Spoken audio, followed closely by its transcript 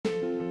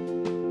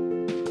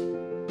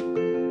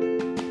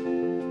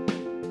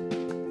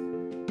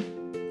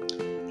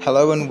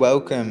Hello and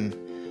welcome.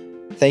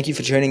 Thank you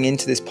for tuning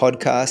into this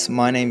podcast.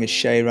 My name is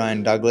Shay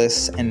Ryan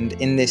Douglas, and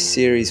in this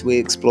series, we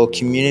explore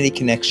community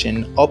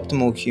connection,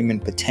 optimal human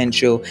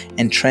potential,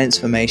 and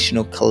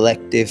transformational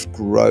collective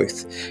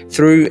growth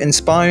through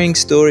inspiring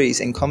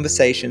stories and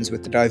conversations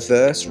with a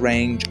diverse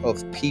range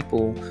of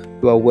people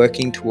who are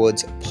working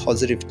towards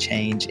positive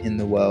change in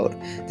the world.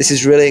 This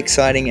is really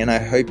exciting, and I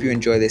hope you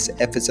enjoy this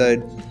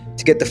episode.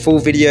 To get the full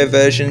video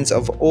versions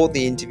of all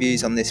the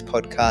interviews on this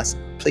podcast,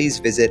 please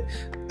visit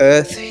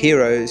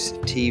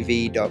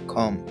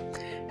earthheroestv.com.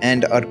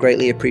 And I'd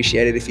greatly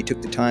appreciate it if you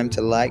took the time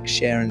to like,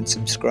 share, and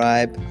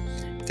subscribe.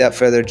 Without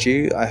further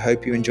ado, I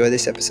hope you enjoy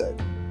this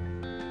episode.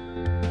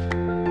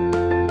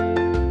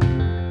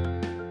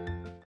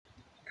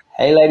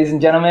 Hey, ladies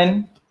and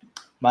gentlemen,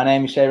 my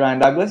name is Shay Ryan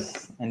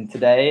Douglas, and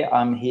today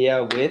I'm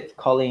here with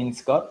Colleen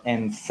Scott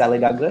and Sally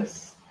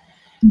Douglas,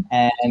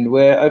 and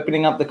we're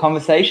opening up the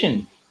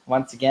conversation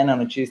once again on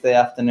a Tuesday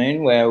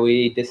afternoon where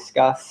we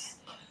discuss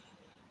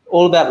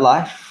all about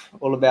life,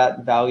 all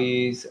about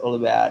values, all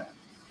about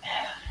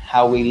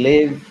how we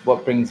live,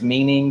 what brings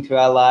meaning to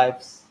our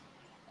lives,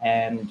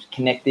 and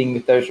connecting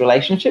with those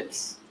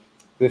relationships.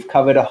 We've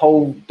covered a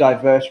whole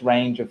diverse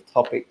range of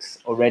topics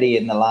already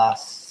in the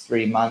last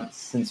 3 months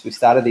since we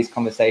started these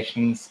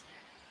conversations,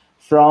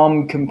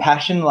 from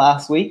compassion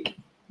last week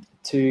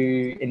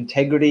to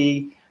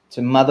integrity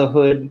to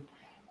motherhood,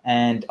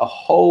 and a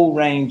whole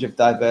range of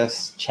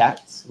diverse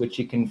chats, which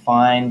you can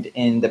find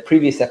in the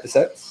previous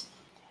episodes.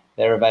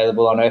 They're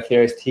available on Earth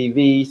Heroes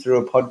TV through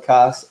a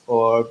podcast,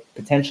 or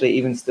potentially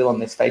even still on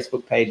this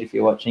Facebook page if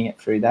you're watching it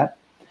through that.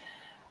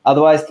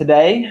 Otherwise,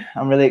 today,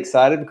 I'm really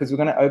excited because we're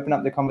going to open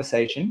up the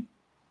conversation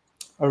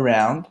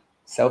around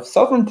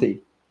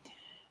self-sovereignty.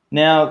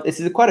 Now, this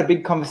is quite a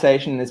big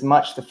conversation. There's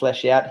much to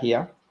flesh out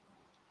here.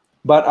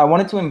 But I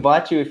wanted to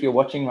invite you, if you're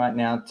watching right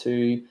now,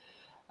 to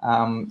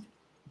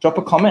drop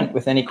a comment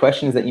with any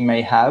questions that you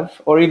may have,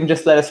 or even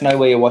just let us know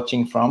where you're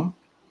watching from.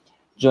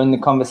 Join the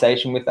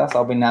conversation with us.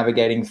 I'll be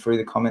navigating through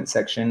the comment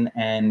section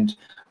and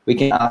we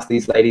can ask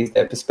these ladies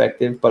their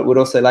perspective, but would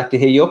also like to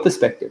hear your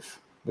perspective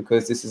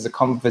because this is a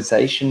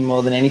conversation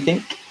more than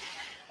anything.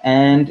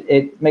 And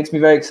it makes me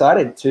very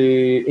excited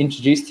to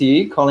introduce to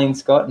you Colleen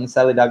Scott and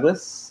Sally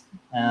Douglas.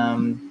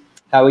 How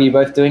are you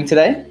both doing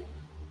today?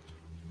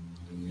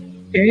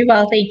 Very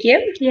well, thank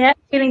you. Yeah,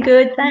 feeling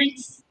good,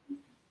 thanks.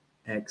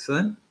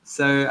 Excellent.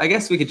 So I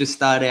guess we could just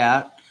start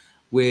out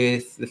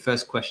with the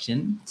first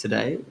question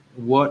today.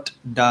 What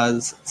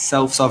does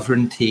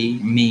self-sovereignty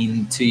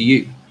mean to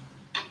you?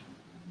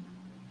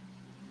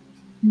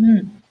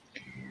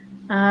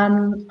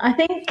 I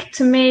think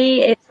to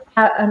me it's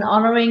about an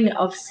honouring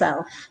of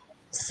self.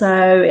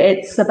 So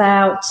it's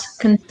about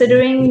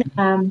considering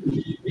how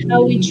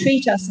we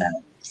treat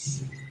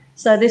ourselves.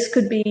 So this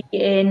could be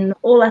in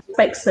all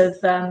aspects of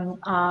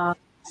our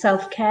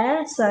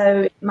self-care.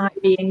 So it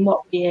might be in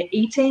what we're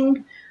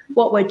eating,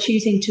 what we're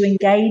choosing to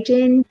engage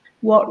in,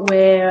 what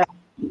we're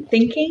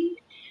thinking,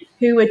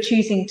 who we're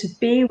choosing to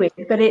be with.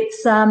 But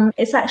it's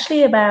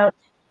actually about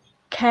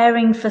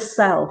caring for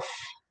self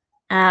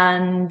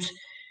and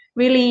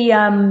really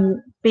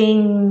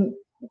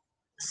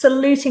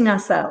saluting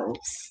ourselves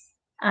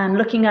and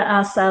looking at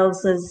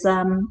ourselves as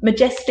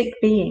majestic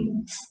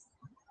beings.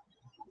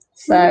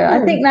 So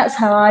I think that's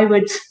how I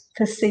would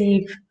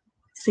perceive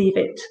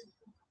it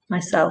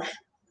myself.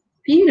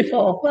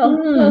 Beautiful.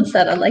 Well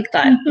said. I like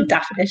that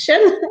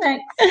definition.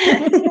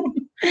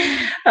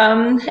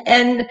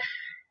 And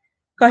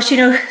gosh,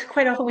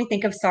 quite often we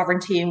think of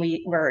sovereignty and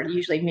we're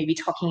usually maybe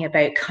talking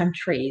about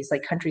countries,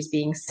 like countries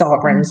being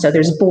sovereign. So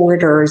there's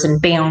borders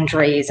and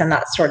boundaries and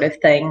that sort of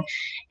thing.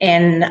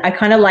 And I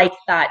kind of like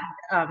that,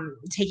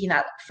 taking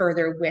that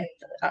further with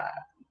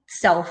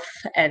self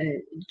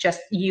and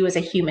just you as a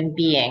human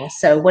being.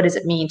 So what does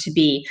it mean to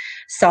be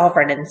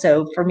sovereign? And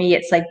so for me,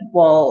 it's like,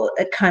 well,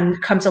 it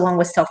comes along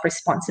with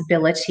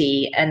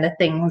self-responsibility and the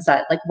things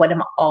that, like, what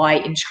am I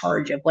in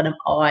charge of? What am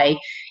I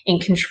in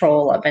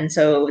control of? And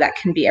so that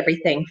can be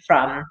everything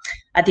from,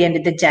 at the end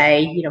of the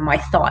day, my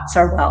thoughts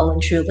are well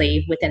and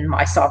truly within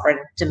my sovereign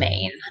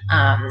domain.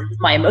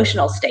 My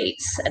emotional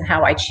states and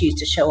how I choose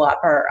to show up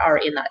are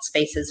in that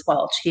space as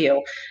well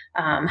too.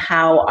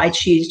 How I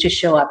choose to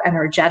show up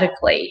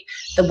energetically,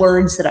 the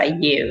words that I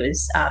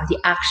use, the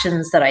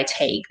actions that I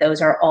take,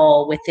 those are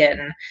all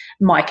within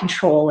my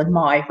control and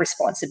my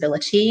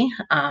responsibility.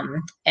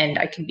 And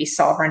I can be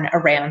sovereign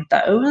around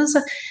those.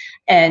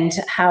 And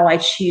how I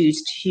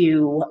choose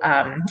to,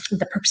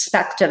 the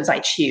perspectives I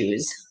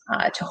choose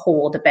to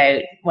hold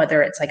about,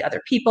 whether it's like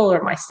other people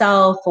or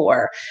myself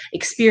or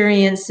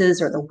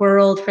experiences or the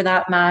world for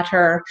that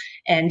matter.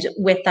 And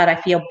with that, I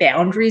feel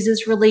boundaries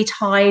is really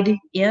tied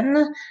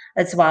in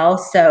as well.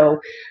 So,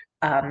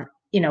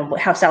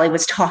 how Sally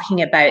was talking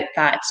about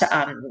that,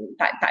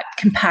 that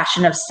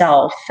compassion of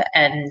self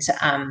and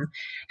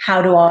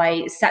how do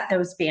I set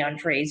those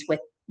boundaries with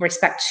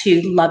respect to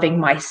loving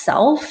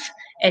myself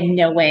and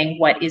knowing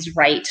what is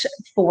right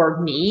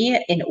for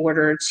me in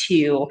order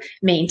to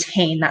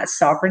maintain that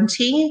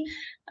sovereignty.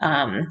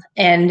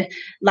 And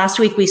last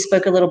week we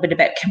spoke a little bit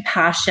about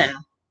compassion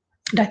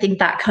And I think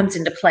that comes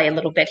into play a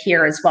little bit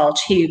here as well,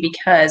 too,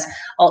 because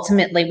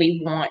ultimately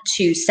we want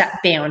to set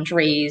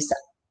boundaries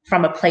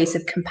from a place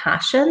of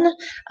compassion,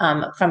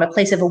 from a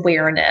place of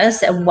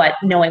awareness and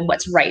knowing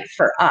what's right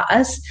for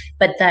us,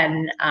 but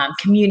then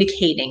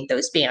communicating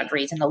those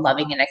boundaries in a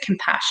loving and a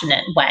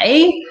compassionate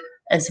way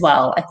as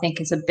well, I think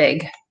is a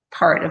big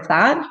part of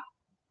that.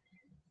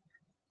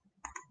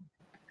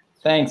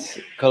 Thanks,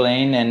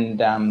 Colleen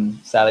and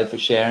Sally, for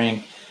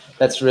sharing.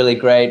 That's really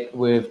great.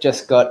 We've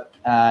just got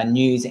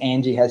news.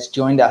 Angie has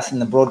joined us in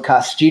the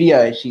broadcast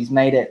studio. She's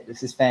made it.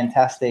 This is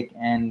fantastic.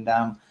 And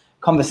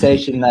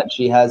conversation that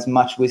she has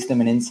much wisdom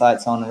and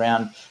insights on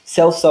around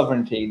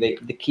self-sovereignty.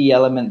 The key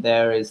element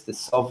there is the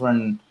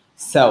sovereign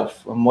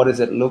self. And what does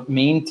it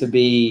mean to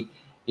be,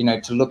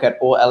 to look at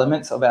all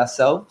elements of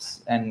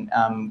ourselves? And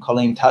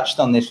Colleen touched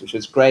on this, which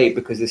was great,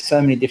 because there's so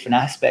many different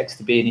aspects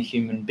to being a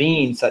human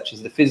being, such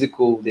as the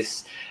physical,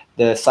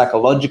 the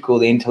psychological,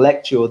 the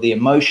intellectual, the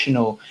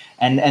emotional,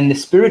 and the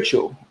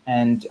spiritual.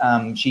 And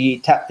she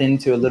tapped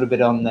into a little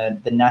bit on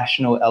the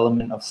national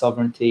element of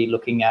sovereignty,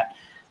 looking at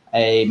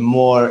a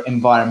more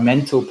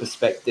environmental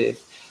perspective.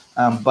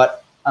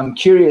 But I'm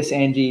curious,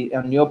 Angie,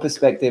 on your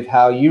perspective,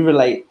 how you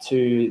relate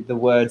to the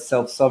word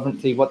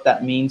self-sovereignty, what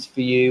that means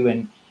for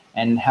you,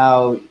 and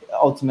how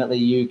ultimately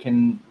you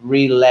can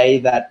relay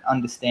that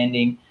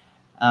understanding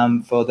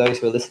for those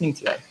who are listening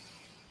today.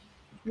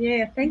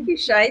 Yeah, thank you,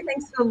 Shay.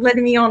 Thanks for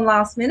letting me on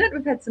last minute.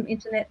 We've had some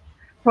internet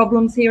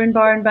problems here in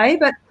Byron Bay,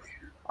 but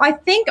I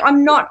think I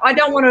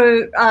don't want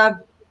to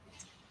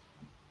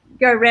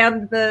go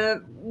around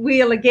the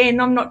wheel again.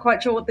 I'm not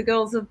quite sure what the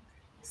girls have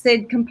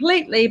said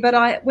completely,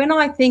 but when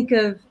I think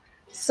of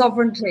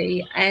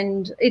sovereignty,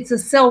 and it's a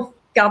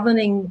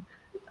self-governing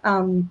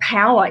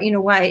power in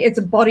a way, it's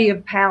a body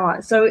of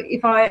power. So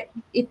if I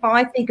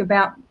think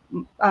about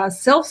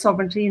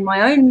self-sovereignty and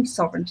my own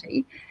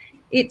sovereignty,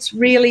 it's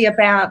really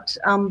about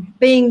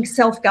being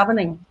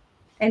self-governing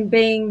and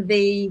being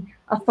the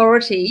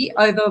authority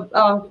over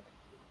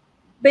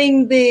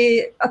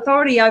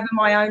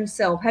my own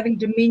self, having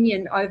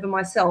dominion over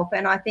myself.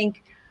 And I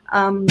think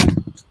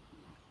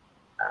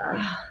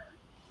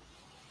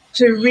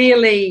to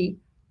really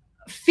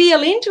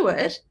feel into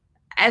it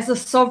as a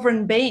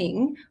sovereign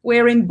being,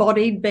 we're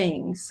embodied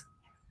beings.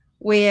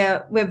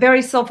 We're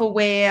very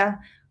self-aware.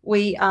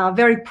 We are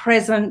very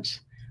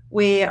present.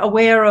 We're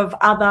aware of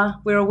other.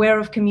 We're aware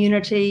of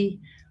community.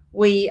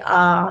 We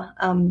are.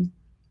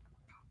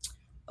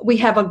 We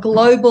have a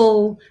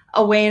global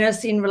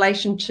awareness in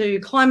relation to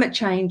climate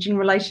change, in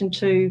relation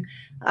to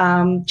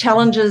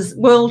challenges,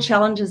 world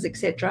challenges,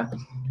 etc.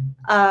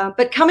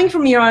 But coming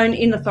from your own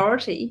inner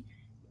authority,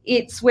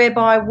 it's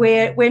whereby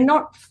we're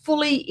not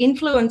fully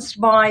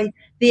influenced by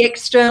the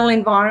external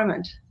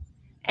environment,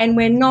 and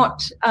we're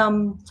not.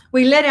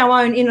 We let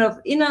our own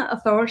inner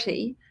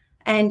authority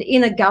and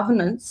inner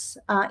governance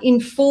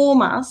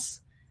inform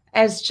us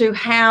as to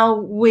how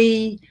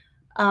we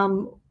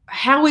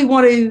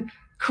want to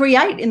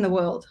create in the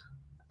world,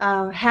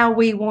 how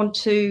we want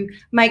to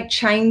make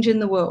change in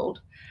the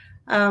world.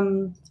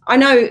 I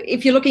know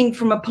if you're looking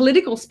from a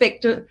political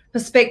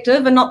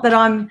perspective, and not that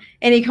I'm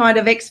any kind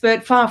of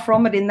expert, far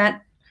from it in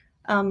that,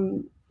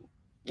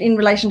 in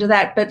relation to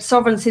that, but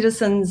sovereign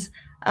citizens,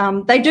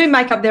 they do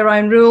make up their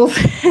own rules.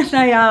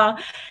 They're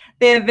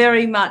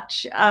very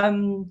much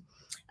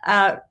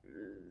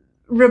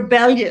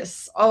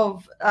rebellious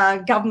of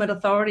government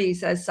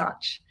authorities as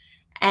such.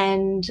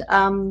 And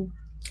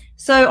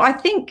so I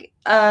think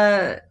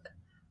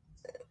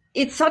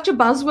it's such a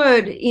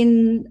buzzword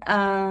in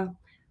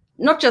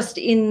not just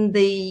in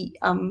the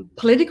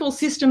political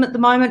system at the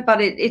moment,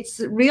 but it's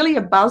really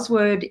a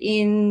buzzword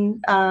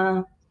in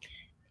on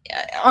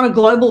a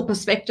global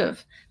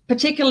perspective,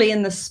 particularly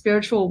in the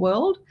spiritual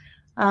world.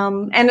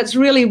 And it's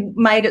really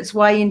made its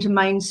way into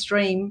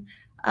mainstream.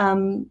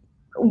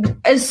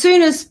 As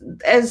soon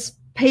as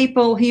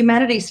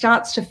humanity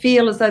starts to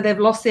feel as though they've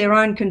lost their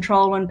own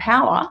control and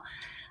power,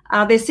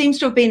 there seems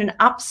to have been an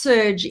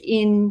upsurge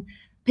in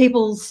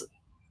people's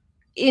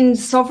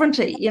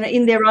sovereignty,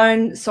 in their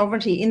own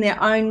sovereignty, in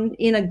their own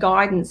inner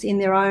guidance, in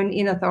their own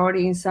inner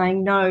authority, and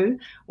saying, no,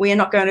 we are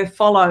not going to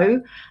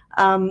follow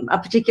a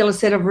particular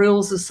set of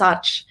rules as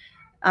such.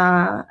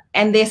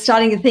 And they're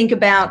starting to think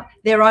about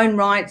their own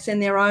rights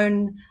and their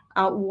own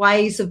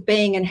ways of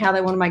being and how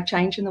they want to make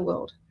change in the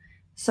world.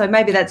 So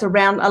maybe that's a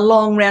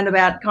long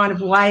roundabout kind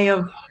of way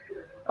of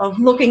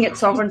looking at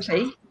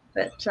sovereignty.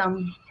 But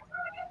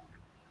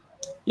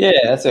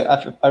yeah,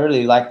 I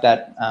really like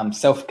that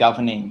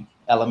self-governing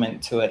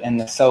element to it, and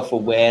the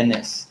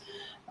self-awareness,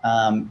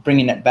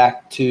 bringing it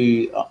back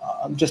to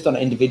just on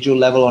an individual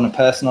level, on a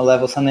personal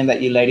level. Something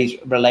that you ladies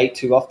relate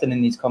to often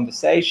in these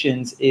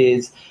conversations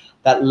is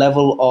that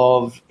level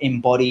of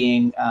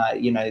embodying,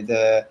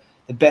 the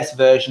best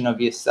version of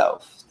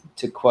yourself,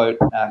 to quote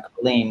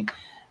Colleen,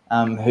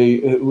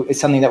 who is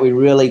something that we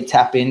really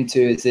tap into,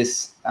 is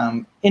this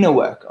inner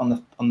work on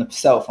the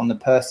self, on the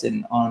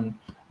person, on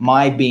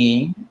my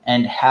being,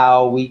 and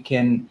how we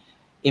can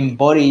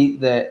embody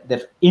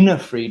the inner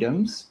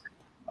freedoms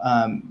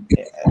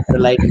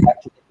related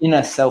back to the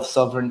inner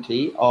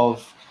self-sovereignty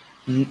of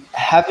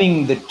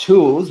having the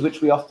tools,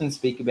 which we often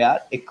speak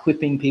about,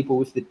 equipping people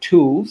with the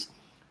tools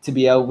to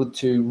be able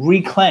to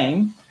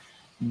reclaim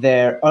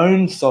their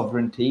own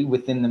sovereignty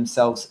within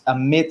themselves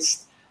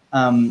amidst,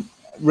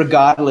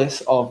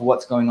 regardless of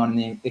what's going on in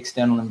the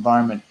external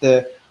environment.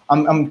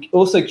 I'm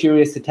also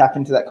curious to tap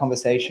into that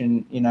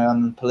conversation, you know,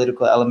 on the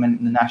political element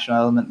and the national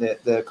element,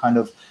 the kind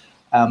of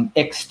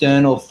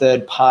external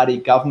third-party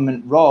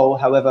government role.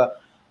 However,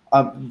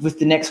 with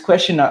the next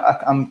question,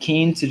 I'm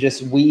keen to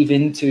just weave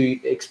into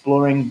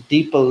exploring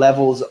deeper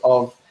levels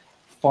of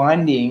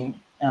finding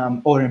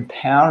or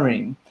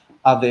empowering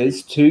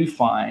others to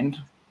find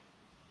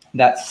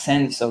that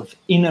sense of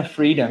inner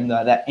freedom,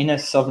 that inner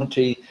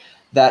sovereignty,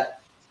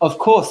 that, of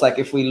course, like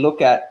if we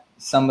look at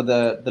some of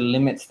the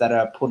limits that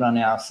are put on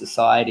our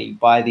society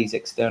by these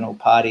external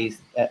parties,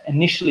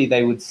 initially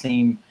they would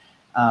seem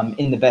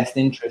in the best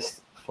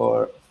interest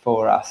for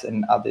us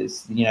and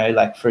others. You know,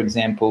 like, for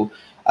example,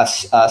 a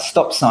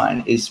stop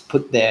sign is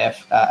put there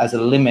as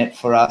a limit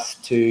for us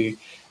to,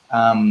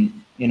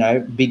 you know,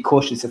 be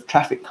cautious of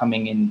traffic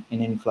coming in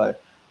inflow.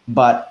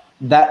 But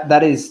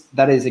that is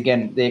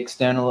again the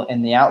external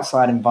and the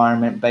outside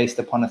environment based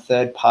upon a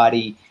third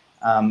party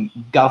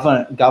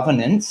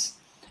governance.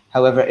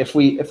 However, if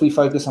we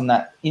focus on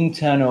that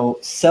internal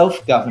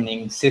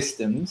self-governing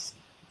systems,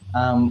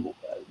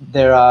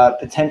 there are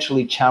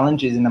potentially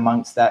challenges in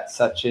amongst that,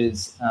 such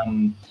as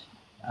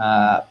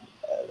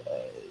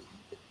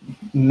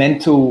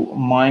mental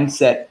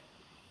mindset,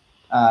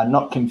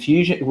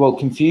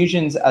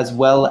 confusions as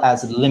well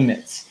as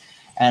limits.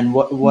 And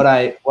what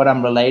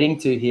I'm relating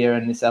to here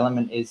in this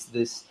element is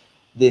this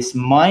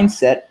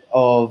mindset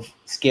of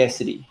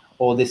scarcity,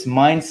 or this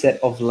mindset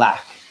of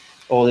lack,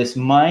 or this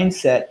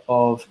mindset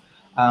of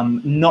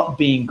not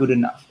being good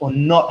enough, or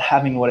not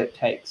having what it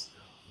takes,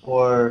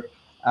 or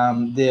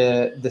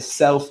the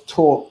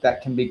self-talk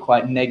that can be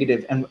quite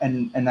negative.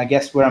 And I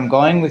guess where I'm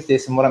going with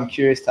this, and what I'm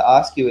curious to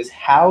ask you, is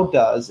how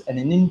does an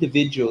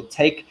individual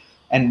take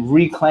and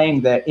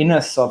reclaim their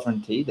inner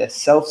sovereignty, their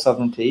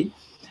self-sovereignty,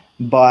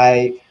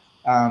 by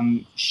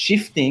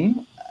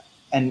shifting,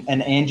 and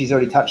Angie's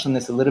already touched on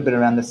this a little bit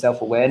around the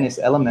self-awareness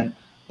element,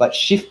 but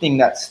shifting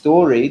that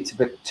story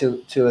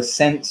to a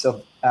sense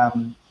of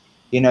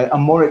you know, a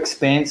more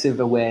expansive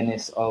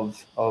awareness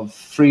of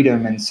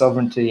freedom and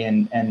sovereignty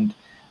and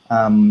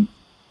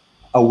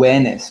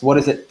awareness. What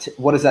does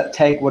that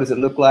take? What does it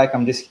look like?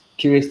 I'm just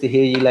curious to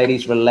hear you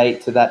ladies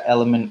relate to that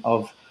element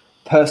of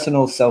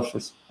personal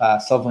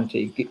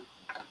sovereignty.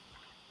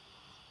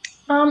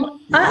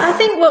 I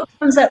think what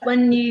comes up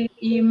when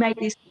you make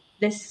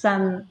this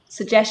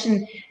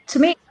suggestion, to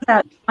me, it's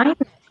about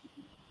kindness.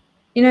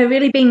 You know,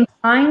 really being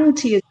kind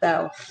to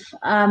yourself.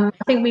 I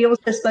think we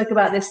also spoke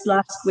about this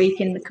last week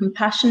in the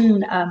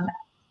compassion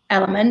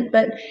element,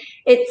 but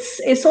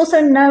it's also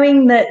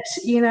knowing that,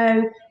 you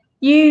know,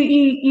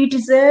 you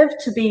deserve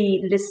to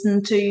be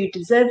listened to, you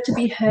deserve to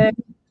be heard,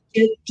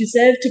 you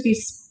deserve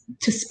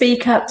to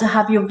speak up, to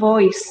have your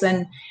voice.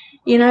 And,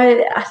 you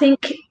know, I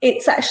think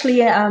it's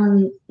actually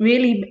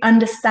really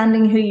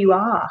understanding who you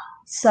are.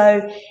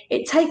 So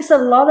it takes a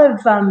lot of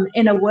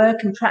inner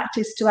work and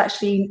practice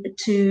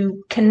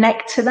to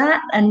connect to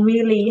that and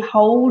really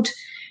hold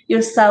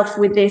yourself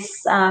with this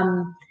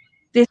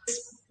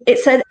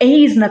it's an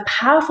ease and a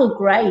powerful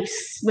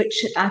grace,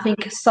 which I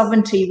think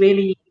sovereignty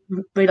really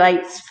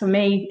relates for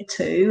me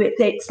to.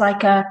 It's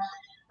like that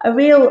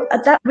real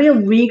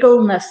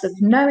regalness of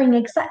knowing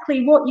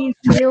exactly what you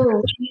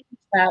feel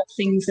about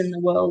things in the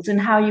world and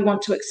how you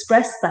want to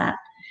express that.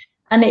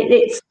 And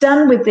it's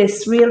done with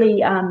this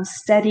really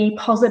steady,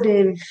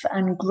 positive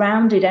and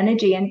grounded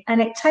energy.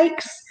 And it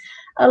takes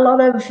a lot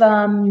of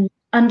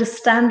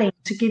understanding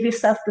to give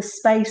yourself the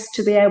space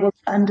to be able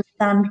to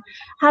understand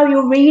how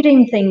you're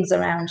reading things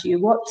around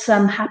you, what's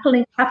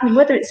happening,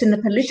 whether it's in the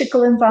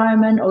political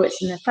environment or it's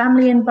in the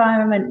family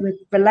environment, with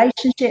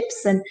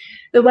relationships and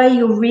the way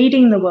you're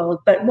reading the world,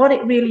 but what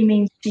it really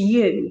means to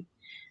you.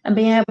 And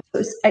being able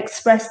to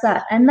express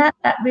that. And that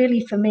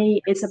really, for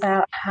me, is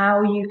about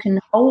how you can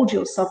hold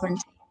your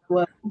sovereignty in the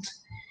world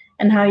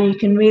and how you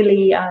can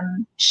really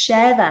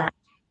share that.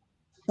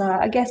 So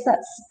I guess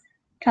that's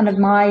kind of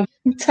my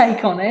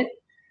take on it.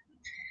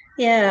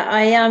 Yeah,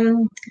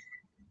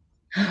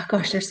 oh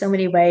gosh, there's so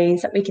many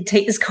ways that we could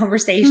take this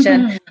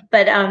conversation,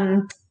 but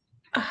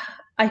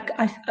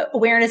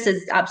awareness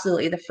is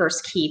absolutely the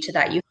first key to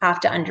that. You have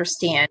to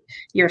understand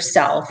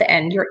yourself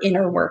and your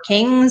inner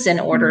workings in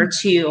order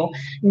to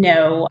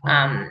know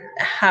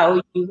how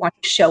you want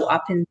to show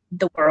up in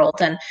the world.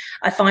 And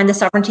I find the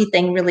sovereignty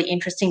thing really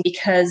interesting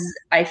because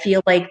I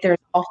feel like there's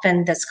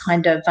often this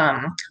kind of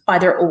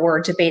either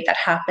or debate that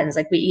happens.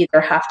 Like we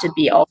either have to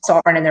be all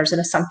sovereign, and there's an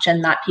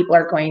assumption that people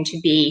are going to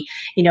be,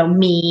 you know,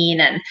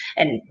 mean and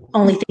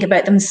only think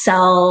about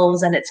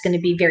themselves, and it's going to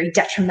be very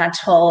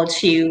detrimental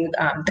to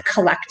the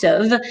collective.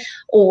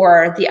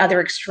 Or the other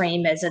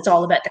extreme is it's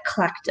all about the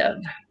collective,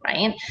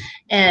 right?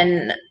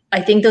 And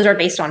I think those are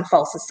based on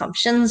false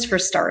assumptions, for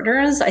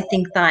starters. I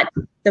think that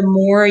the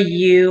more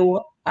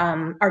you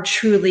are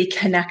truly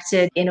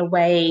connected in a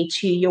way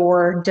to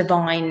your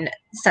divine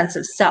sense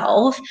of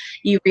self,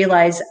 you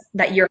realize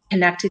that you're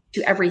connected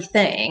to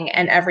everything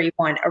and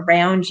everyone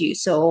around you.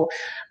 So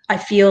I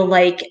feel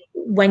like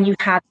when you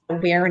have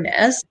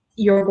awareness,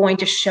 you're going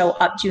to show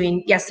up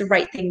doing, yes, the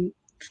right thing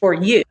for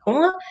you,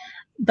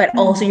 but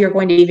also you're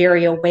going to be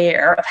very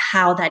aware of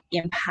how that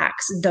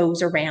impacts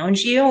those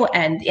around you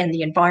and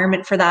the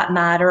environment for that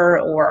matter,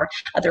 or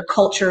other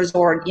cultures,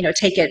 or, you know,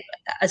 take it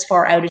as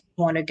far out as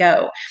you want to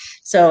go.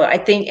 So I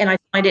think, and I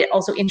find it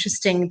also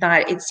interesting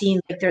that it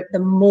seems like the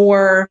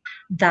more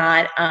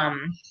that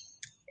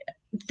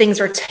things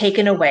are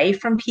taken away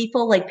from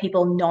people, like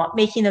people not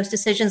making those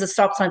decisions. A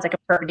stop sign's like a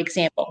perfect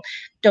example.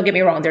 Don't get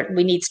me wrong,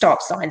 we need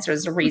stop signs.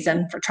 There's a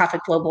reason for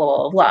traffic flow, blah,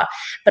 blah, blah.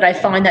 But I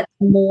find that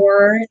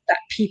more that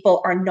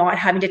people are not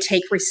having to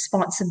take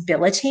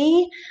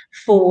responsibility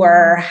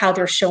for how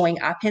they're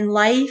showing up in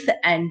life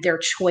and their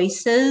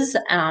choices,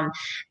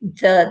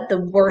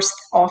 the worse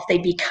off they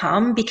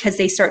become, because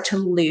they start to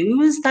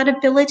lose that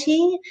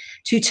ability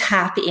to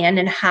tap in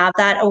and have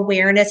that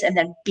awareness and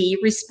then be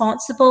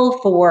responsible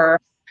for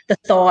the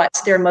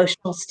thoughts, their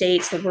emotional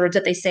states, the words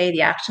that they say,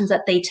 the actions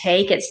that they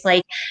take. It's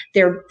like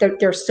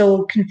they're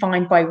so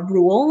confined by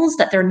rules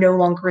that they're no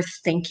longer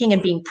thinking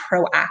and being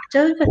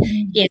proactive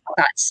in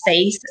that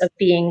space of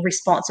being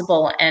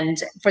responsible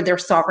and for their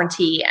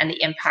sovereignty and the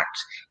impact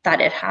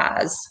that it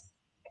has.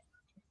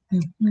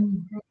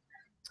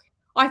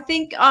 I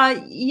think,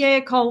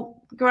 yeah,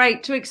 Cole,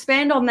 great to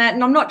expand on that.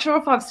 And I'm not sure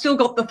if I've still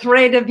got the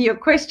thread of your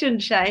question,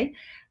 Shay,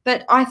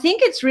 but I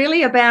think it's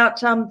really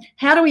about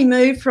how do we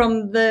move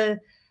from the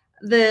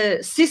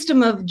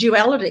system of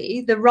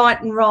duality, the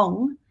right and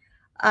wrong,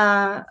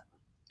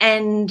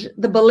 and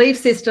the belief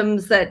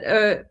systems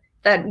that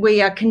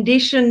we are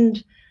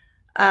conditioned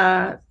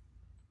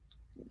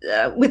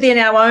within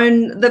our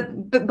own,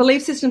 the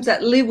belief systems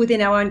that live within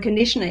our own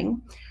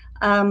conditioning,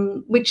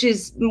 which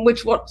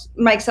what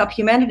makes up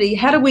humanity.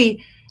 How do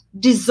we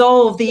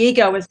dissolve the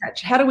ego as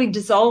such? How do we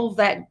dissolve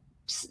that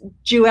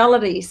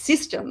duality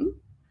system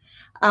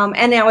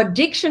and our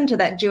addiction to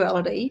that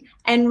duality,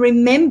 and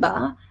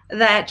remember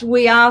that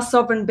we are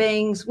sovereign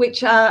beings,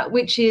 which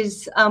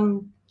is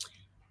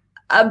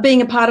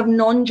being a part of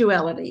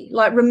non-duality,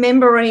 like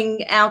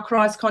remembering our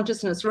Christ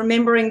consciousness,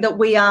 remembering that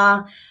we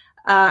are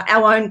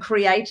our own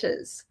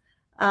creators,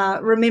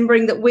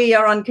 remembering that we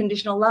are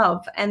unconditional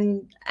love,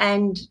 and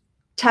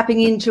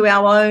tapping into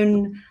our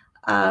own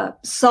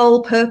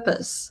soul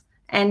purpose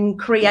and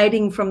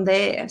creating from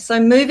there. So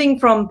moving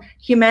from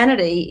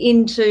humanity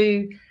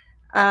into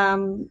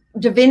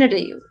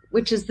divinity,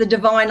 which is the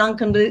divine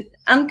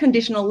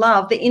unconditional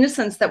love, the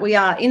innocence that we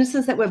are,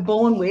 innocence that we're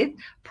born with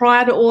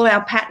prior to all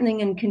our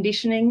patterning and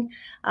conditioning,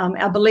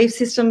 our belief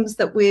systems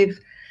that we've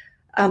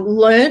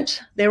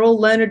learnt. They're all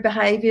learned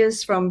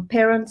behaviours from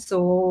parents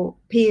or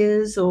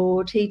peers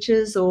or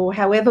teachers, or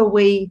however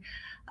we've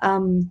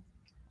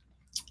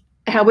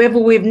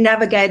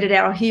navigated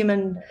our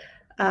human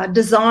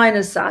design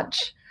as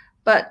such.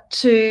 But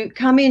to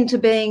come into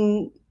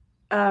being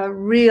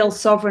real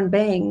sovereign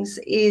beings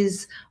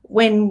is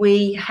when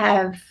we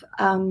have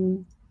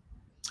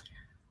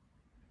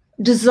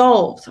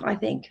dissolved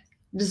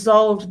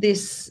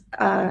this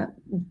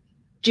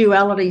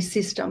duality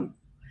system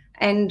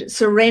and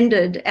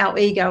surrendered our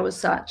ego as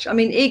such. I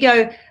mean,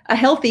 a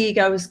healthy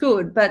ego is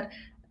good, but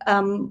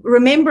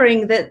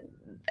remembering that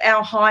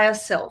our higher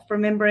self,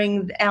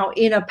 remembering our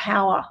inner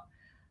power,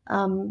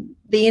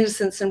 the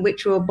innocence in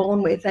which we were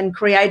born with, and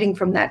creating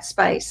from that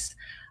space.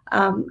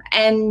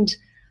 And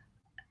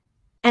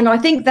I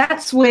think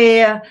that's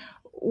where,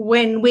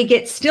 when we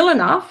get still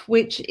enough,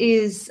 which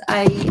is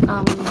a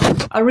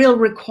real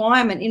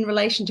requirement in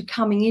relation to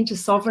coming into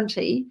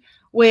sovereignty,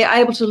 we're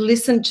able to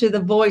listen to the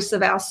voice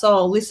of our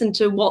soul, listen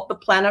to what the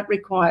planet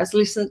requires,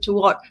 listen to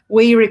what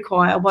we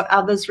require, what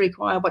others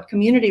require, what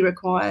community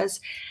requires,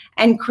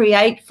 and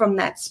create from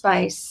that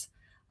space.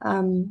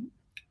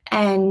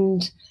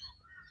 And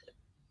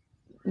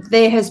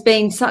there has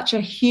been such a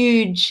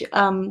huge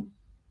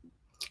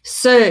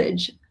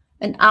surge,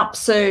 an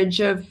upsurge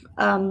of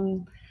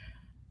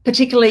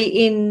particularly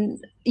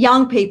in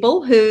young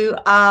people who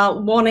are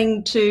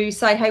wanting to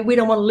say, hey, we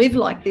don't want to live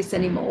like this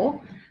anymore,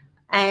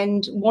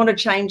 and want to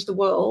change the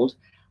world.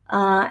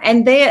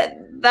 And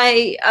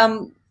they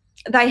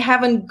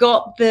haven't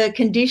got the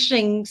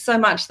conditioning so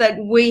much that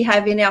we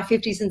have in our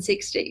 50s and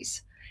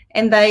 60s,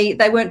 and they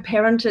weren't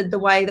parented the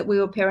way that we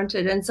were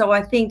parented. And so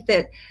I think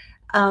that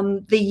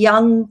the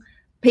young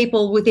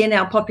people within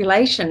our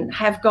population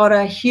have got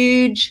a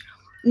huge,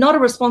 not a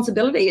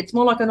responsibility, it's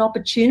more like an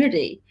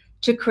opportunity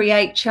to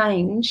create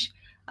change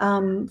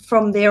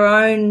from their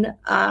own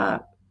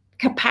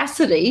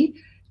capacity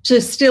to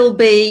still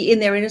be in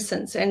their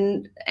innocence,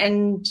 and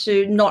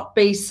to not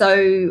be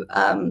so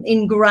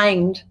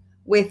ingrained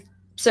with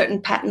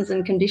certain patterns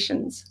and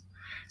conditions.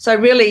 So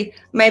really,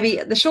 maybe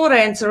the short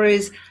answer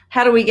is,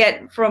 how do we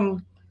get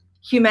from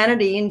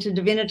humanity into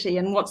divinity,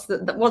 and what's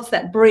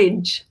that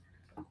bridge?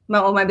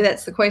 Well, maybe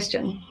that's the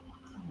question.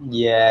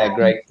 Yeah,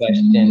 great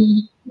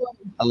question.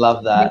 I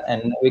love that.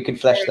 And we could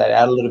flesh that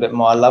out a little bit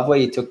more. I love where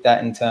you took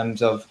that in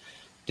terms of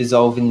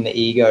dissolving the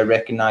ego,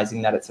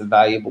 recognizing that it's a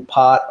valuable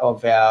part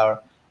of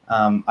our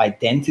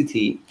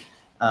identity.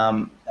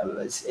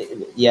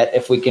 Yet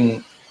if we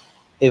can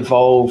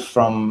evolve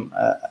from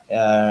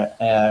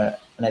an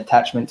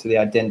attachment to the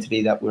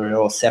identity that we're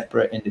all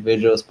separate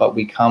individuals, but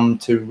we come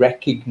to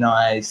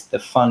recognize the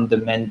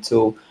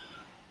fundamental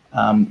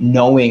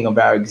knowing of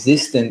our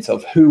existence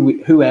of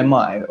who am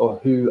I, or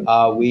who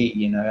are we,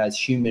 you know, as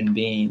human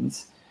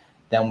beings,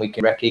 then we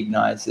can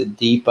recognize the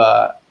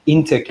deeper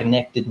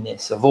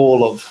interconnectedness of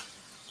all of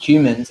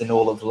humans and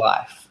all of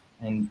life,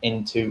 and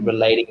into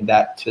relating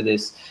that to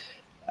this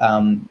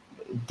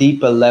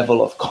deeper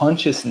level of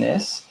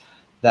consciousness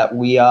that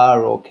we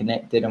are all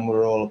connected and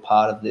we're all a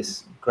part of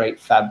this great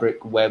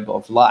fabric web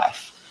of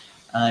life.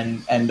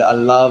 And I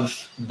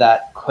love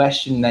that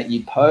question that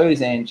you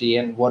pose, Angie,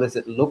 and what does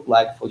it look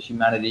like for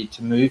humanity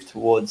to move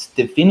towards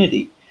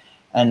divinity?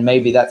 And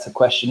maybe that's a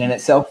question in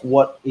itself.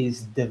 What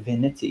is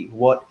divinity?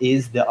 What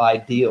is the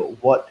ideal?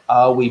 What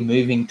are we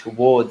moving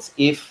towards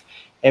if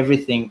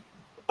everything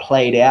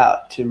played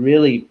out to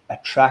really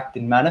attract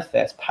and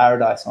manifest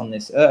paradise on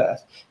this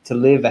earth, to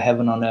live a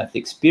heaven on earth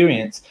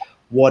experience?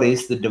 What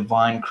is the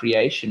divine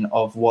creation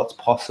of what's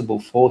possible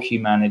for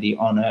humanity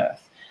on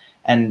earth?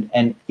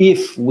 And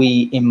if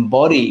we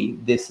embody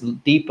this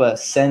deeper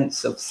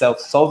sense of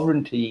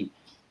self-sovereignty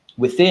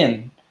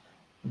within,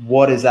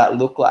 what does that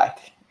look like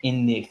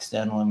in the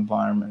external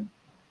environment?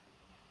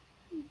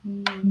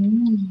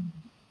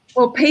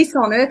 Well, peace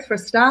on earth for a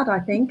start,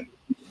 I think.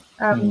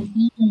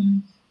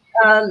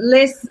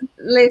 Less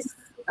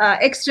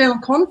external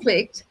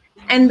conflict,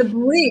 and the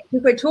bridge.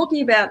 If we're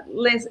talking about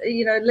less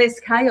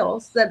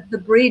chaos, that the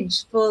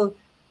bridge for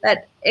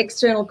that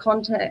external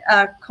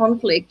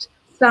conflict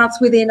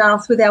starts within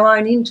us with our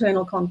own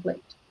internal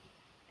conflict.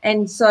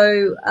 And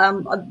so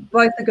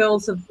both the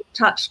girls have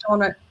touched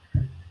on it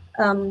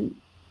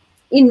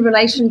in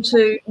relation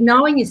to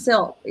knowing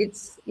yourself.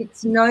 It's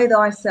know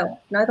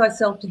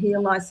thyself to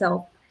heal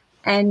thyself,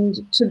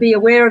 and to be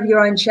aware of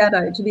your own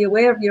shadow, to be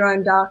aware of your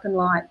own dark and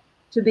light,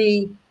 to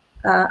be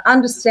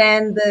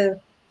understand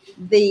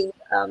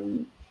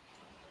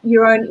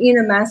your own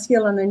inner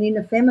masculine and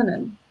inner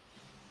feminine,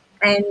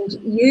 and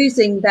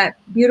using that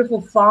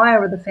beautiful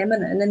fire of the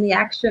feminine and the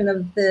action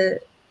of the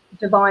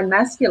divine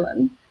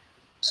masculine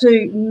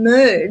to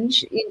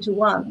merge into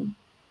one,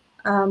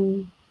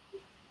 and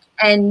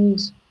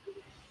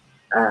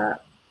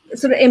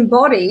sort of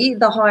embody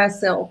the higher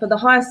self. But the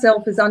higher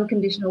self is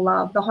unconditional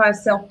love. The higher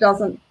self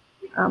doesn't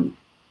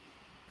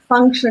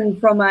function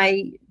from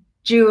a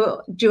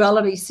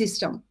duality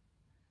system.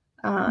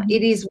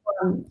 It is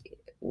one.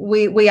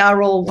 We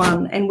are all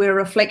one, and we're a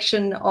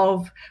reflection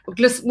of,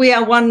 we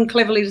are one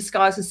cleverly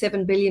disguised as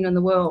 7 billion in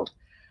the world,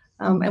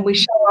 and we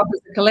show up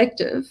as a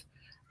collective,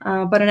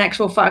 but in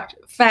actual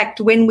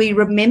fact, when we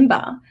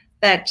remember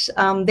that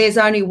there's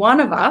only one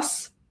of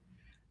us,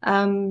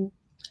 and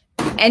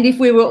if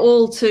we were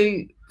all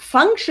to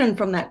function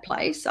from that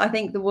place, I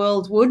think the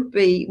world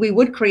we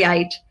would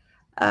create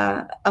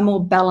a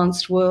more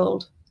balanced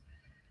world,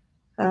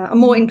 a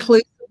more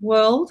inclusive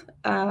world,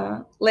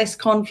 less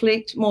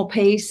conflict, more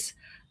peace.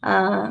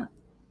 But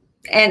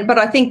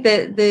I think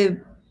the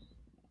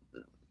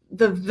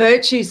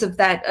virtues of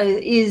that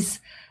is,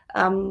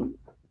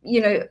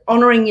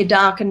 honoring your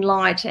dark and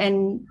light,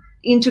 and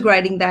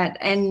integrating that,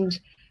 and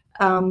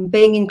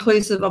being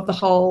inclusive of the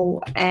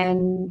whole.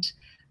 And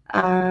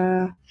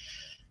I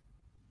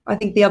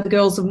think the other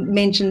girls have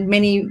mentioned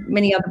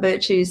many other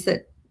virtues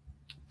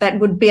that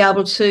would be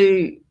able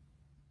to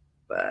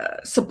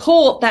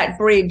support that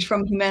bridge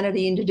from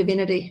humanity into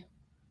divinity.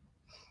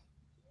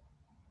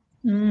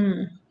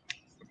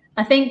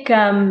 I think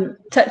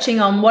touching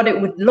on what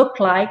it would look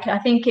like, I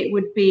think it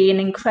would be an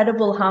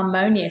incredible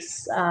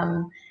harmonious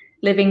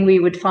living we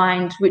would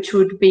find, which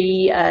would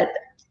be a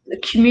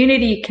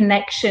community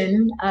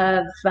connection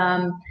of,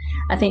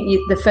 I think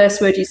the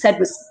first word you said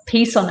was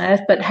peace on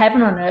earth, but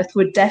heaven on earth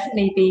would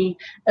definitely be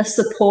a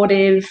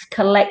supportive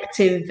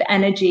collective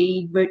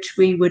energy which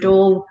we would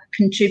all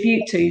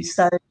contribute to.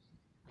 So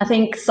I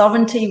think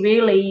sovereignty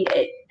really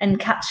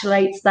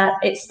encapsulates that.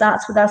 It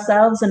starts with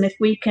ourselves, and if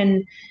we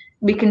can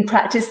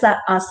practice that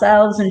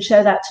ourselves and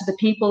show that to the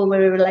people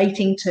we're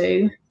relating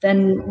to,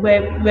 then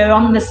we're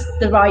on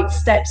the right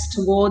steps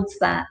towards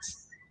that.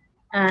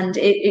 And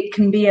it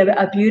can be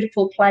a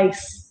beautiful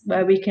place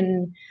where we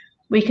can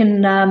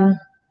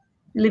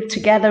live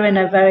together in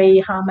a very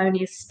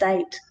harmonious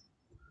state.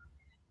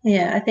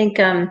 Yeah, I think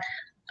I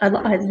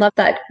love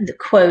that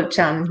quote,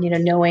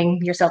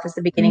 knowing yourself is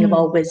the beginning of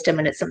all wisdom.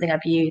 And it's something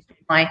I've used on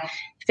my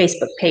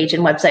Facebook page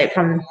and website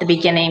from the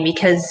beginning,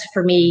 because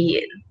for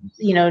me,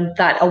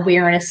 that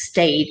awareness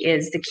state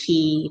is the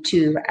key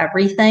to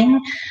everything.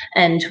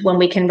 And when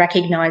we can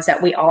recognize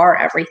that we are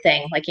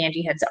everything, like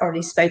Angie has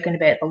already spoken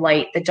about, the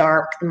light, the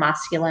dark, the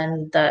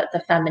masculine,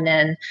 the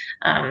feminine,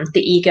 the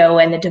ego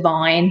and the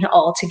divine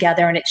all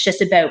together. And it's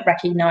just about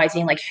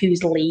recognizing like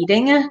who's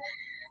leading.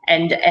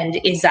 and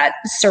is that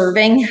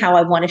serving how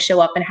I want to show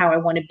up and how I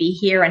want to be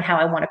here and how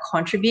I want to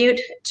contribute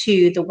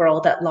to the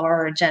world at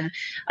large. And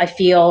I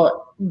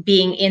feel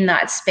being in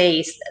that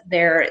space,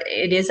 there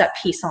it is that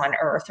peace on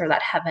earth, or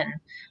that heaven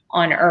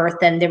on earth.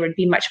 And there would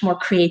be much more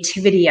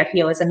creativity, I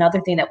feel, is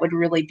another thing that would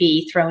really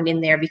be thrown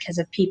in there, because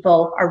if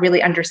people are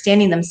really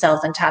understanding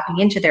themselves and tapping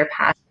into their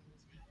passion,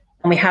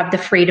 and we have the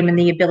freedom and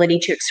the ability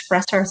to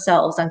express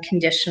ourselves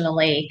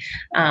unconditionally,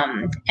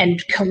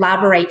 and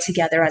collaborate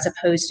together, as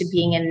opposed to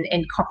being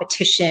in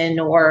competition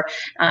or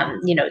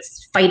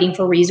fighting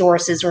for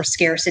resources or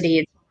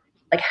scarcity.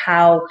 Like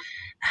how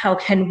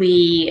can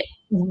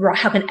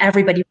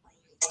everybody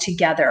rise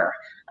together?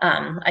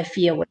 I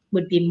feel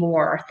would be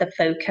more the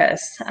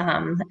focus.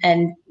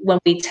 And when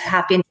we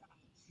tap into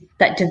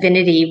that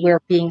divinity,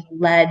 we're being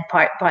led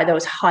by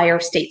those higher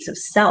states of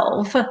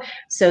self,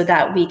 so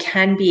that we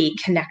can be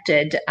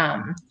connected,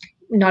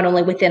 not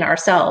only within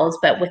ourselves,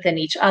 but within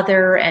each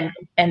other and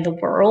the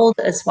world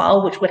as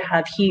well, which would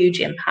have huge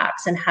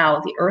impacts in how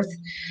the earth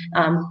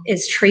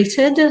is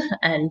treated.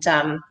 And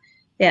so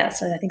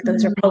I think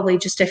those are probably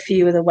just a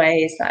few of the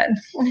ways that.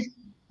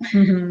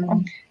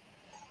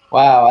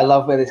 Wow, I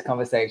love where this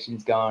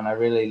conversation's going. I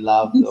really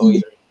love all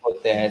your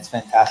input there. It's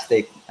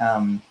fantastic.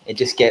 It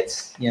just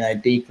gets,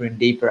 deeper and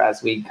deeper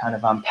as we kind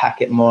of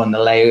unpack it more and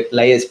the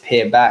layers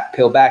peel back.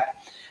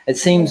 It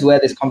seems where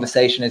this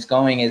conversation is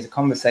going is a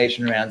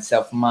conversation around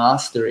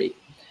self-mastery.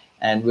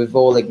 And we've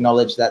all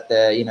acknowledged that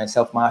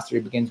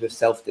self-mastery begins with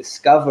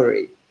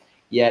self-discovery.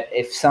 Yet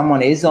if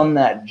someone is on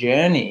that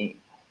journey,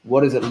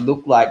 what does it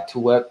look like to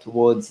work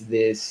towards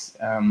this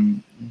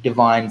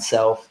divine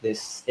self,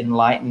 this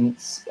enlightened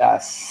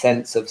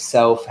sense of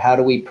self? How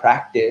do we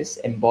practice,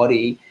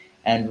 embody,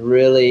 and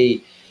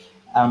really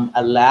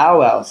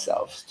allow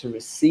ourselves to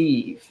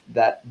receive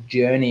that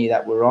journey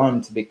that we're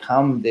on to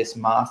become this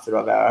master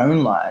of our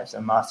own lives,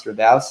 a master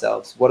of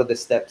ourselves? What are the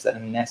steps that are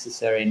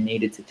necessary and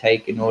needed to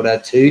take in order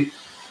to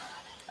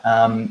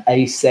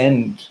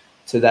ascend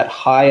to that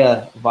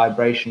higher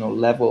vibrational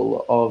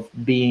level of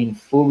being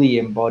fully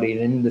embodied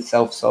in the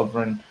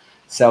self-sovereign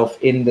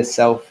self, in the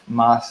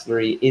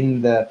self-mastery,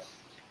 in the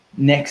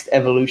next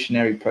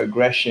evolutionary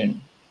progression?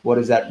 What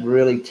does that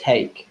really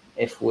take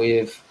if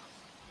we're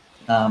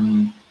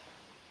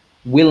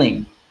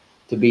willing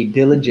to be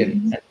diligent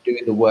and do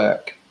the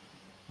work?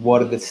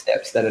 What are the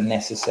steps that are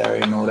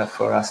necessary in order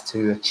for us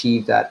to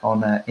achieve that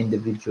on an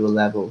individual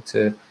level,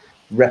 to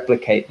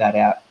replicate that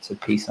out to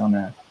peace on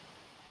earth?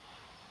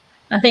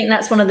 I think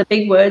that's one of the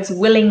big words,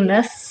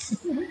 willingness.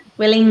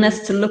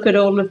 Willingness to look at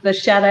all of the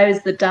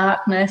shadows, the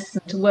darkness,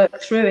 and to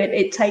work through it.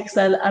 It takes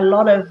a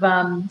lot of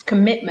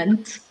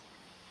commitment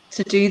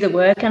to do the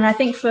work. And I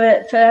think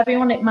for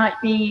everyone, it might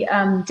be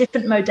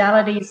different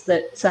modalities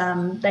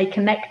that they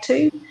connect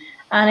to.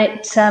 And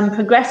it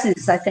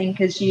progresses, I think,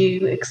 as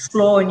you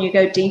explore and you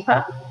go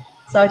deeper.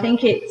 So I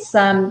think it's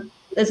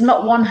there's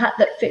not one hat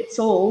that fits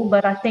all,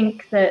 but I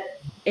think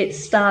that it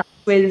starts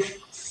with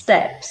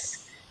steps.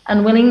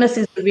 And willingness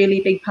is a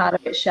really big part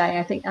of it,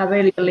 Shay. I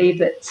really believe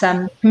that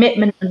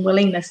commitment and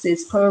willingness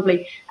is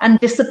probably, and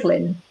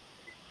discipline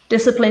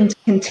to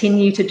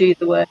continue to do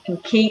the work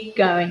and keep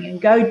going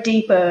and go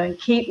deeper and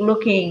keep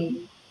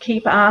looking,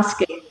 keep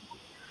asking,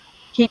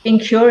 keep being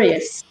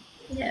curious.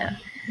 Yeah.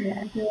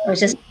 It was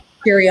just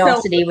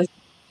curiosity was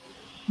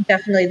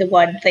definitely the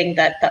one thing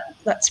that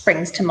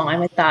springs to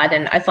mind with that.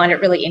 And I find it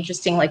really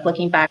interesting, like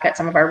looking back at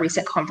some of our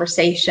recent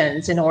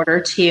conversations, in order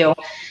to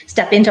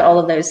step into all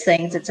of those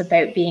things, it's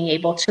about being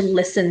able to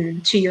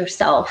listen to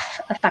yourself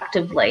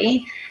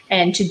effectively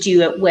and to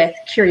do it with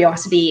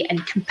curiosity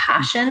and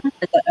compassion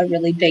is a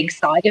really big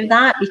side of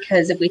that.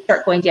 Because if we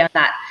start going down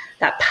that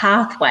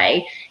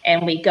pathway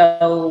and we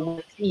go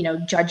with,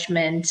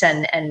 judgment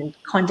and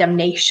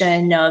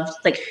condemnation of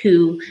like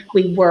who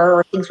we were,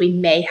 or things we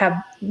may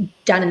have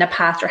done in the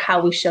past, or how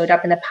we showed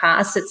up in the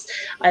past,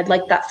 I'd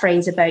like that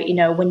phrase about,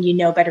 when you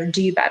know better,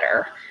 do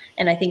better.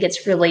 And I think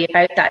it's really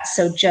about that.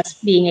 So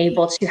just being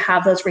able to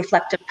have those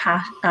reflective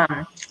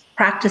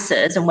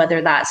practices, and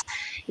whether that's,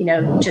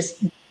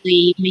 just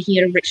making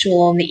it a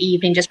ritual in the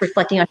evening, just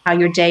reflecting on how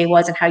your day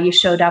was and how you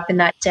showed up in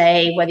that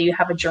day, whether you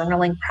have a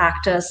journaling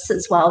practice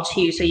as well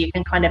too, so you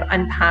can kind of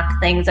unpack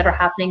things that are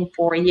happening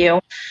for you,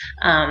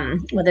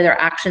 whether they're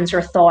actions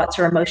or thoughts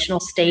or emotional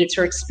states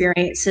or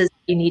experiences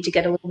you need to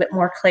get a little bit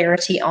more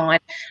clarity on,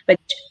 but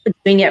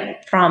doing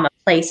it from a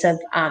place of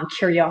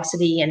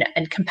curiosity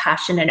and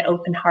compassion and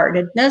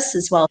open-heartedness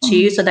as well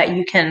too, so that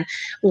you can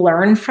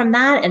learn from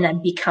that and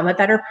then become a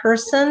better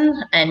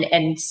person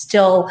and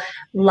still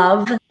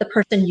love the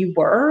person you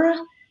were,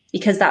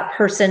 because that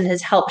person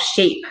has helped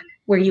shape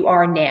where you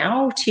are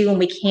now too. And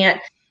we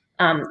can't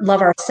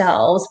love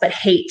ourselves but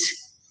hate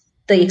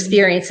the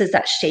experiences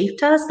that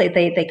shaped us.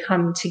 They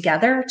come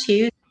together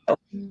too. So,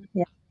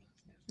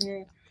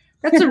 yeah.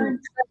 That's a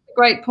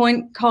great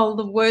point, Cole.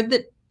 The word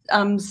that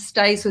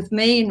stays with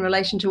me in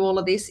relation to all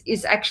of this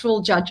is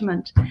actual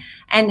judgment.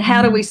 And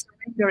how do we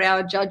surrender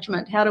our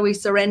judgment? How do we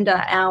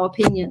surrender our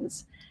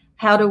opinions?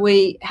 How do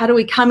we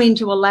come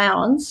into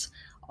allowance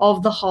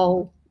of the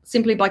whole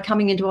simply by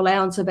coming into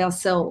allowance of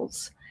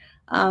ourselves,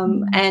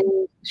 and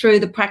through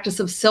the practice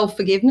of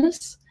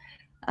self-forgiveness,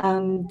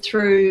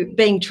 through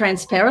being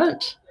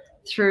transparent,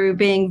 through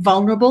being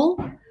vulnerable,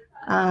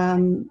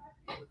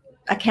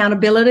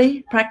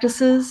 accountability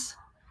practices,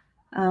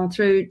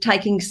 through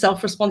taking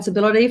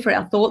self-responsibility for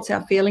our thoughts,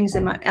 our feelings,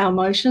 and our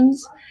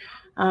emotions,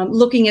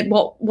 looking at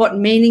what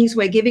meanings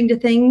we're giving to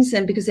things,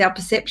 and because our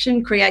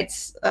perception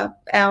creates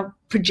our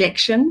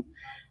projection,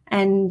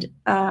 and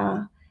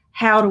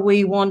how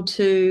we want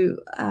to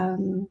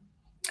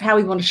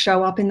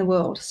show up in the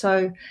world.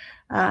 So,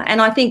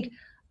 and I think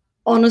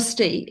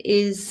honesty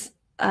is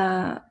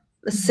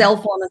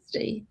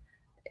self-honesty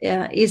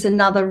is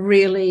another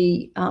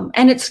really,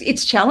 and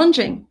it's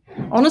challenging.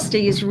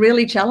 Honesty is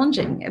really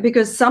challenging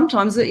because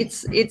sometimes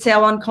it's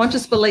our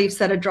unconscious beliefs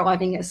that are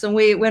driving us, and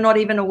we're not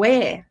even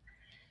aware,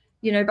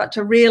 but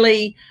to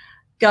really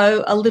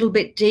go a little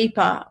bit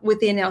deeper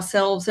within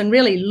ourselves and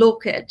really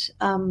look at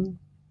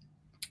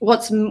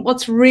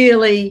what's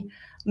really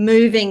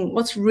moving,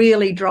 what's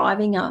really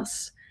driving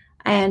us,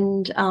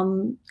 and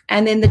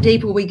then the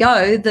deeper we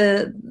go,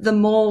 the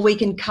more we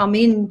can come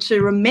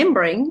into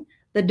remembering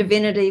the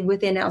divinity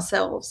within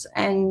ourselves,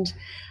 and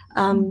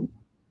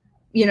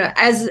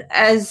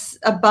as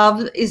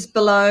above is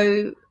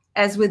below,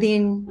 as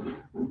within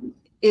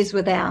is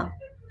without.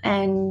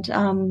 And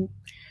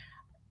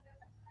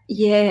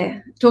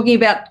talking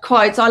about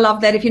quotes, I love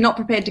that. If you're not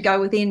prepared to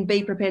go within,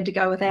 be prepared to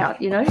go without,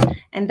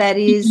 and that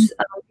is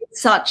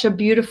such a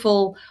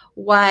beautiful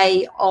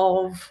way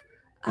of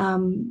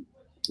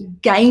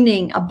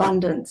gaining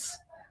abundance,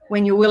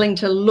 when you're willing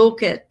to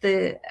look at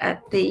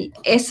the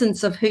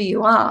essence of who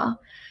you are,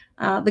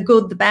 the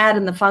good, the bad,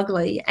 and the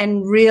fugly,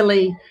 and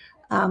really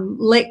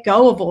let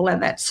go of all of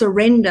that,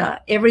 surrender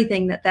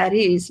everything that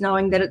is,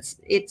 knowing that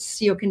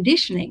it's your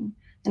conditioning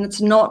and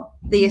it's not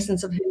the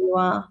essence of who you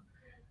are.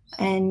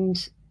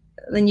 And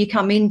then you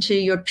come into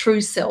your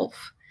true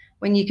self,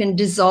 when you can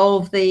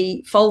dissolve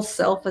the false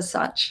self as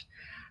such.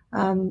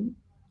 And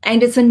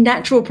it's a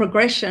natural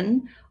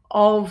progression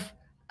of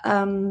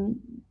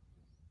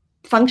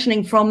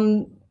functioning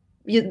from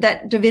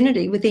that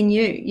divinity within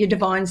you, your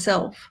divine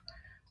self.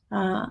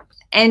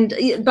 And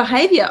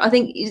behavior, I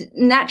think,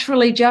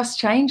 naturally just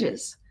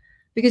changes,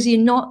 because you're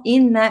not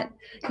in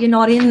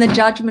the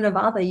judgment of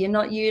other. You're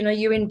not,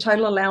 you're in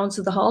total allowance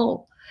of the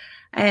whole.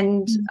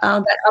 And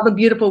that other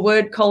beautiful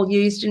word Cole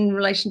used in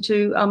relation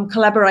to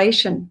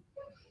collaboration,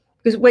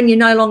 because when you're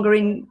no longer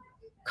in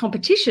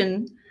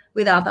competition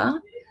with other,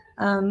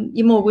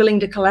 you're more willing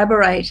to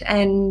collaborate,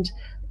 and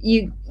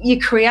you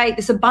create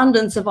this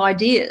abundance of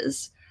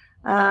ideas,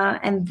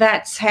 and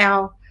that's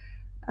how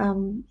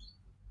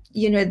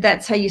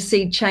that's how you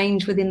see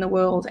change within the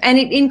world, and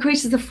it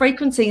increases the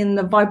frequency and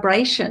the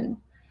vibration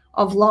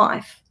of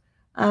life.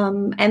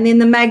 And then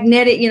the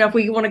magnetic, if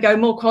we want to go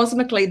more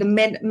cosmically,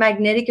 the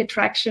magnetic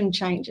attraction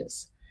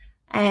changes,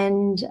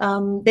 and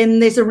then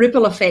there's a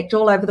ripple effect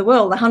all over the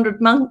world, the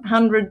 100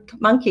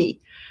 monkey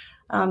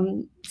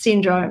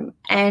syndrome,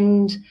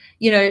 and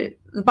the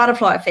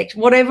butterfly effect,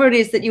 whatever it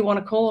is that you want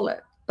to call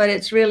it. But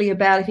it's really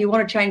about, if you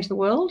want to change the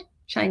world,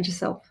 change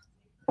yourself.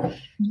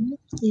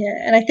 Yeah,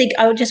 and I think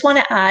I would just want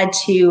to add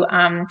to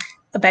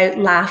about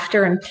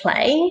laughter and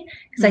play,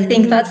 because I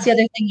think that's the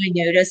other thing I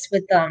notice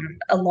with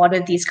a lot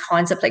of these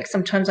concepts. Like,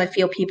 sometimes I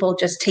feel people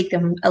just take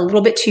them a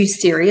little bit too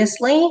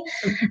seriously,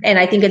 and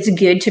I think it's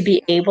good to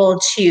be able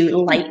to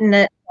lighten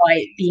it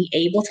by being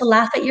able to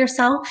laugh at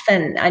yourself.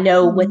 And I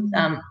know with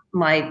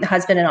my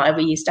husband and I,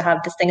 we used to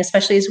have this thing,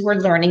 especially as we're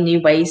learning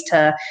new ways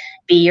to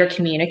be or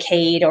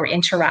communicate or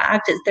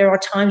interact, there are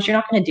times you're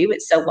not going to do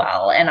it so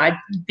well, and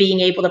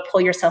being able to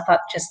pull yourself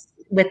up just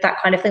with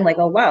that kind of thing, like,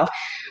 oh wow,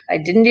 I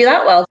didn't do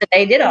that well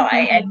today, did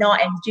I? And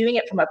doing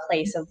it from a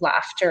place of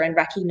laughter and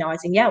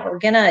recognizing, we're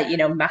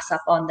gonna mess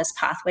up on this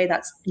pathway.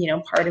 That's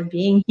part of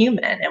being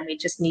human, and we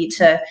just need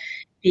to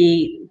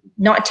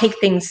not take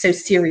things so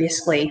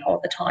seriously all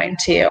the time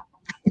too.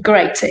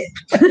 Great tip.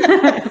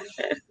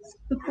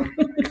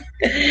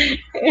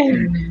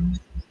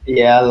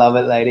 Yeah, I love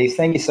it, ladies.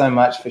 Thank you so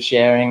much for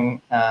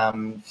sharing.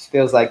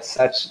 Feels like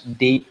such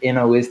deep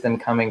inner wisdom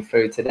coming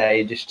through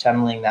today, just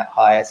channeling that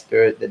higher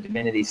spirit, the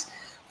divinities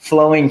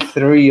flowing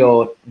through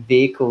your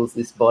vehicles,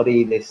 this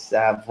body, this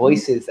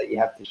voices that you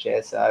have to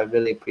share. So I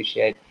really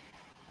appreciate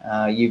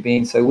you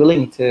being so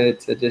willing to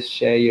just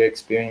share your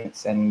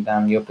experience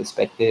and your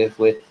perspective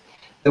with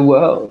the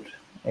world.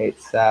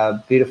 It's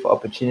a beautiful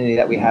opportunity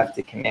that we have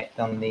to connect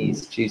on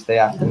these Tuesday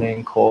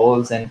afternoon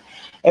calls, and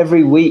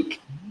every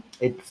week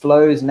it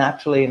flows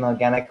naturally and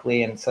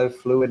organically and so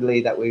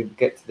fluidly that we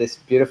get to this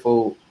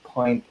beautiful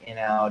point in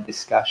our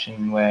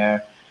discussion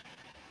where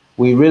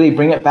we really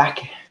bring it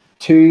back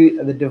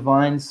to the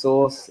divine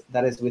source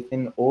that is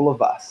within all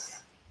of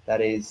us.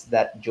 That is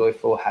that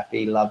joyful,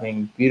 happy,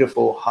 loving,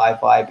 beautiful, high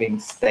vibing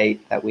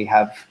state that we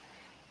have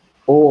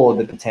all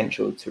the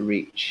potential to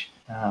reach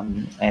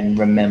and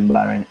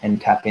remember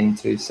and tap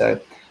into. So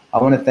I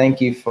want to thank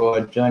you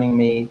for joining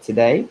me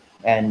today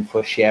and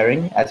for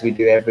sharing, as we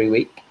do every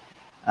week.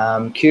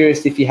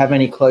 Curious if you have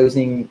any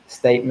closing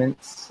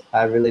statements.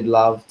 I really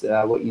loved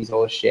what you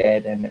all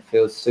shared, and it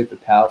feels super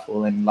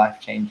powerful and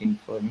life-changing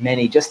for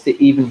many. Just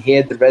to even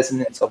hear the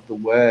resonance of the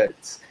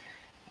words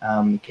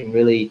can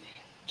really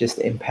just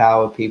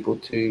empower people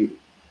to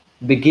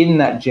begin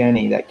that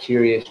journey, that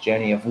curious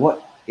journey of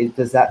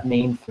does that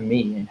mean for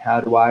me, and how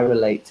do I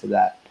relate to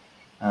that?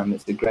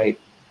 It's a great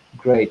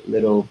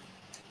little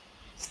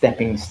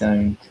stepping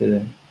stone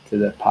to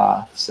the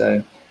path.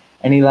 So,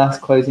 any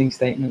last closing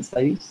statements,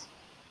 ladies?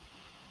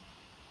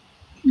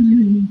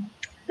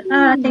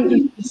 I think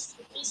you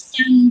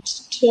stand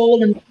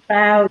tall and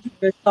proud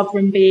for a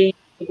sovereign being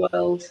in the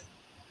world.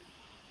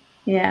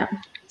 Yeah.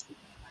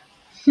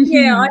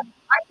 Yeah, I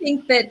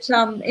think that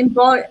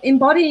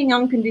embodying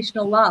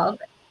unconditional love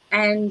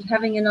and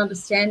having an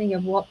understanding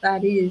of what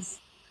that is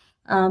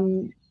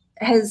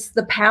has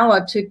the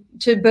power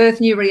to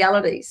birth new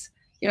realities.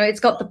 You know,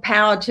 it's got the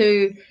power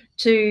to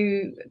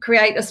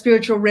create a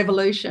spiritual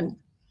revolution.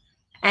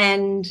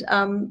 And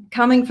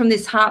coming from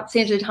this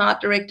heart-centered,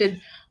 heart-directed,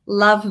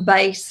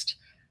 love-based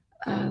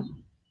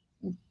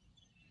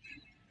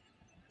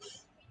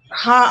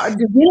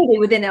divinity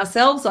within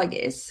ourselves, I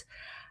guess,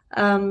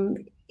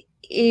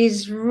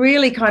 is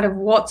really kind of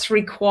what's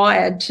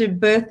required to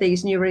birth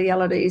these new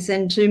realities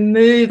and to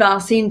move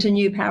us into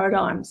new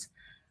paradigms,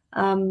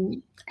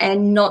 and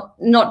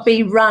not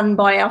be run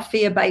by our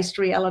fear-based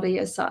reality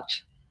as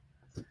such.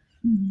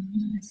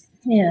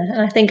 Yeah,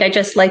 and I think I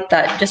just like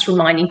that, just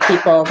reminding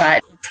people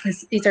that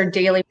these are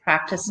daily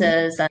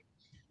practices, and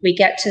we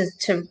get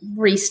to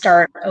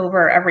restart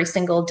over every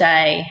single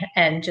day,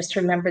 and just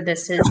remember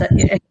this is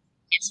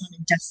it's not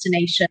a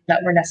destination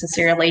that we're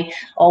necessarily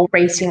all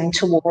racing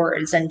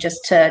towards, and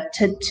just to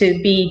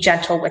be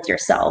gentle with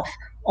yourself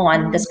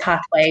on this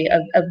pathway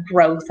of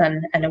growth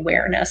and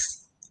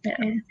awareness. Yeah.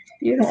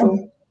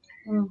 Beautiful.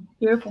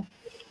 Beautiful.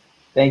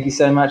 Thank you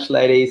so much,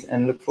 ladies,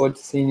 and look forward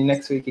to seeing you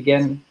next week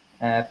again.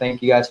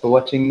 Thank you guys for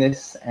watching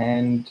this,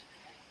 and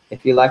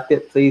if you liked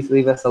it, please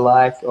leave us a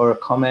like or a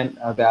comment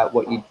about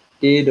what you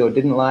did or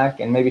didn't like,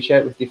 and maybe share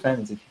it with your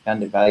friends if you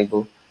found it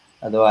valuable.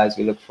 Otherwise,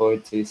 we look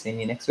forward to seeing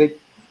you next week.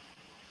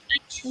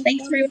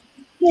 Thanks for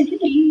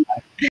everyone.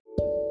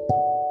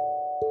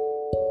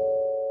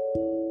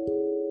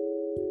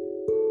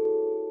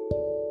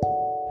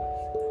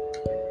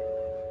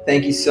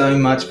 Thank you so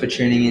much for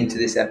tuning into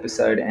this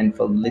episode and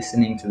for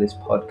listening to this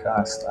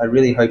podcast. I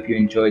really hope you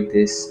enjoyed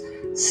this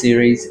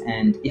series,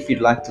 and if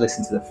you'd like to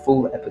listen to the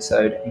full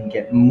episode and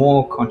get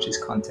more conscious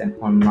content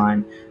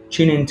online,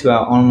 tune into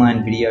our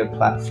online video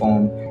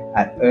platform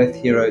at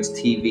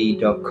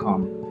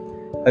earthheroestv.com.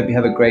 Hope you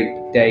have a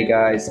great day,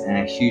 guys, and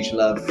a huge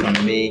love from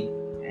me,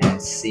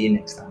 and see you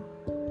next time.